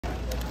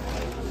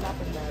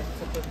shopping bag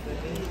to put the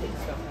anything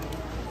stuff in.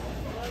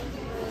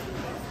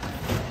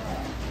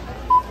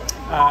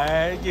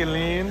 Ay, qué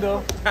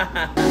lindo.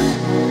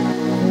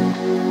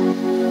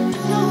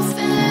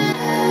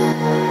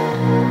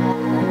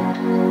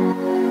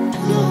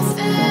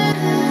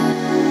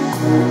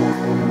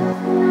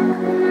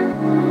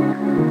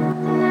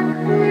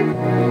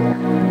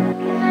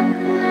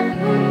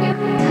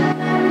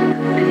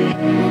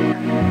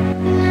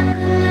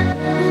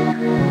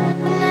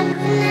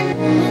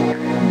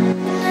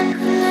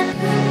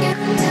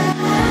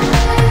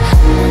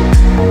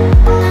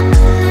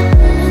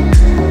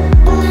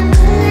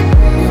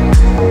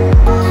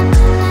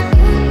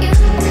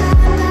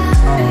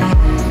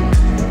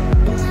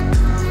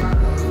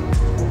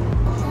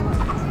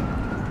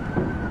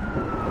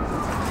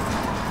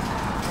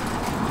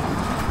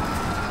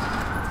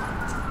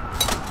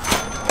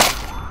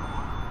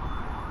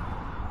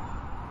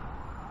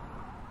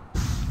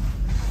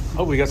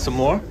 Oh, we got some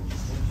more?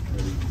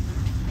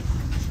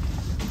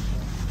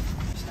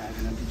 Just have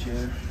an empty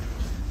chair.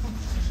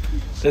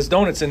 There's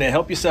donuts in there.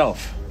 Help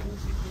yourself.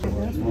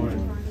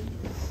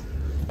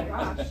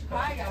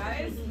 Hi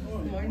guys.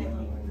 Good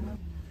morning.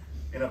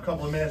 In a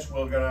couple of minutes,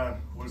 we're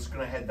just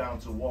gonna head down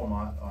to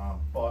Walmart.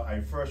 But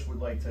I first would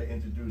like to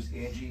introduce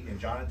Angie and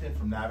Jonathan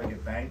from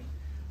Navigate Bank.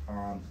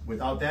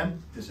 Without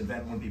them, this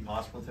event wouldn't be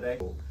possible today.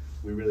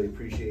 We really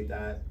appreciate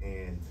that,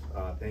 and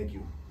thank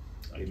you.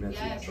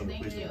 Immensely from the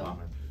police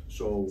department.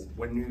 So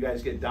when you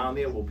guys get down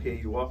there, we'll pair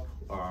you up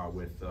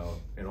with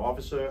an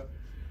officer.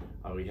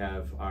 We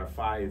have our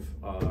 5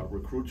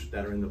 recruits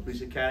that are in the police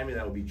academy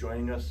that will be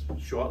joining us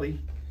shortly.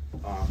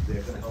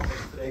 They're going to help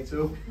us today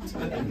too.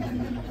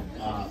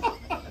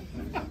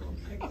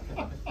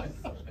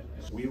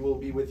 We will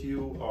be with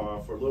you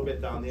for a little bit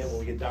down there. When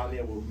we get down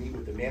there, we'll meet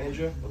with the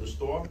manager of the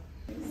store.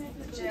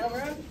 The jail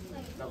room?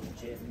 No, the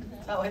jail.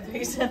 Oh, I thought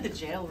you said the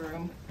jail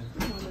room.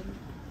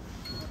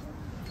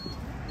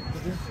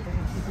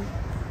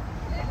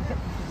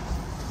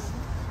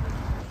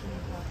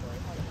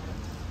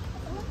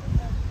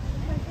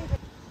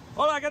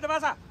 Hola, ¿qué te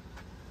pasa?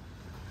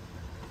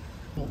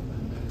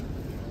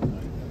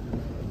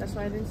 That's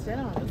why I didn't sit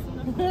on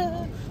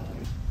it.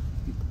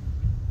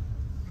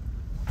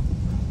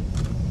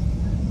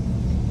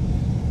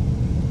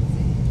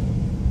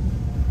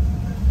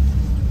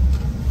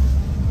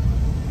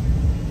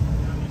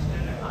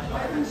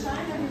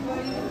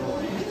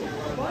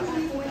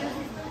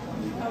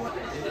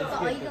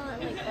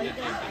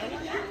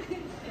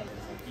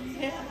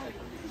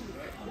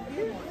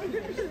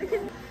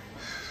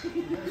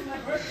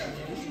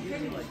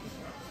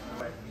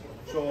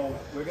 So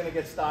we're going to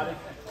get started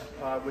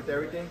with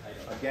everything.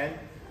 Again,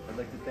 I'd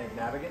like to thank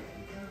Navigate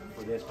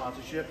for their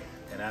sponsorship,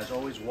 and as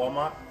always,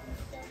 Walmart.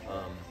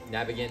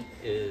 Navigant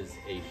is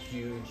a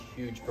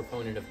huge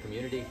proponent of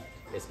community,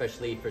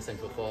 especially for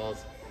Central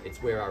Falls.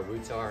 It's where our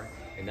roots are,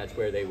 and that's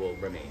where they will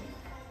remain.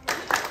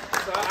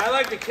 So I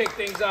like to kick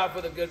things off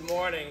with a good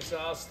morning, so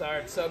I'll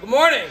start. So good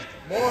morning.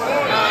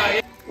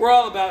 Morning. We're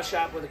all about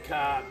Shop with a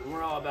Cop, and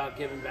we're all about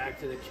giving back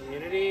to the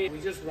community. We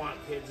just want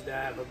kids to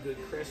have a good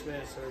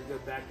Christmas or a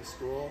good back to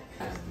school.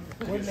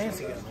 Where'd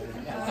Nancy go?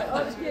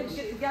 Let's get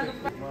together.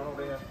 Come on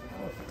over here.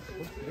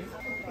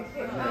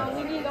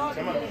 We need all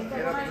Come on,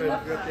 get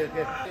up, good.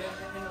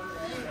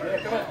 Yeah,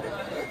 come on.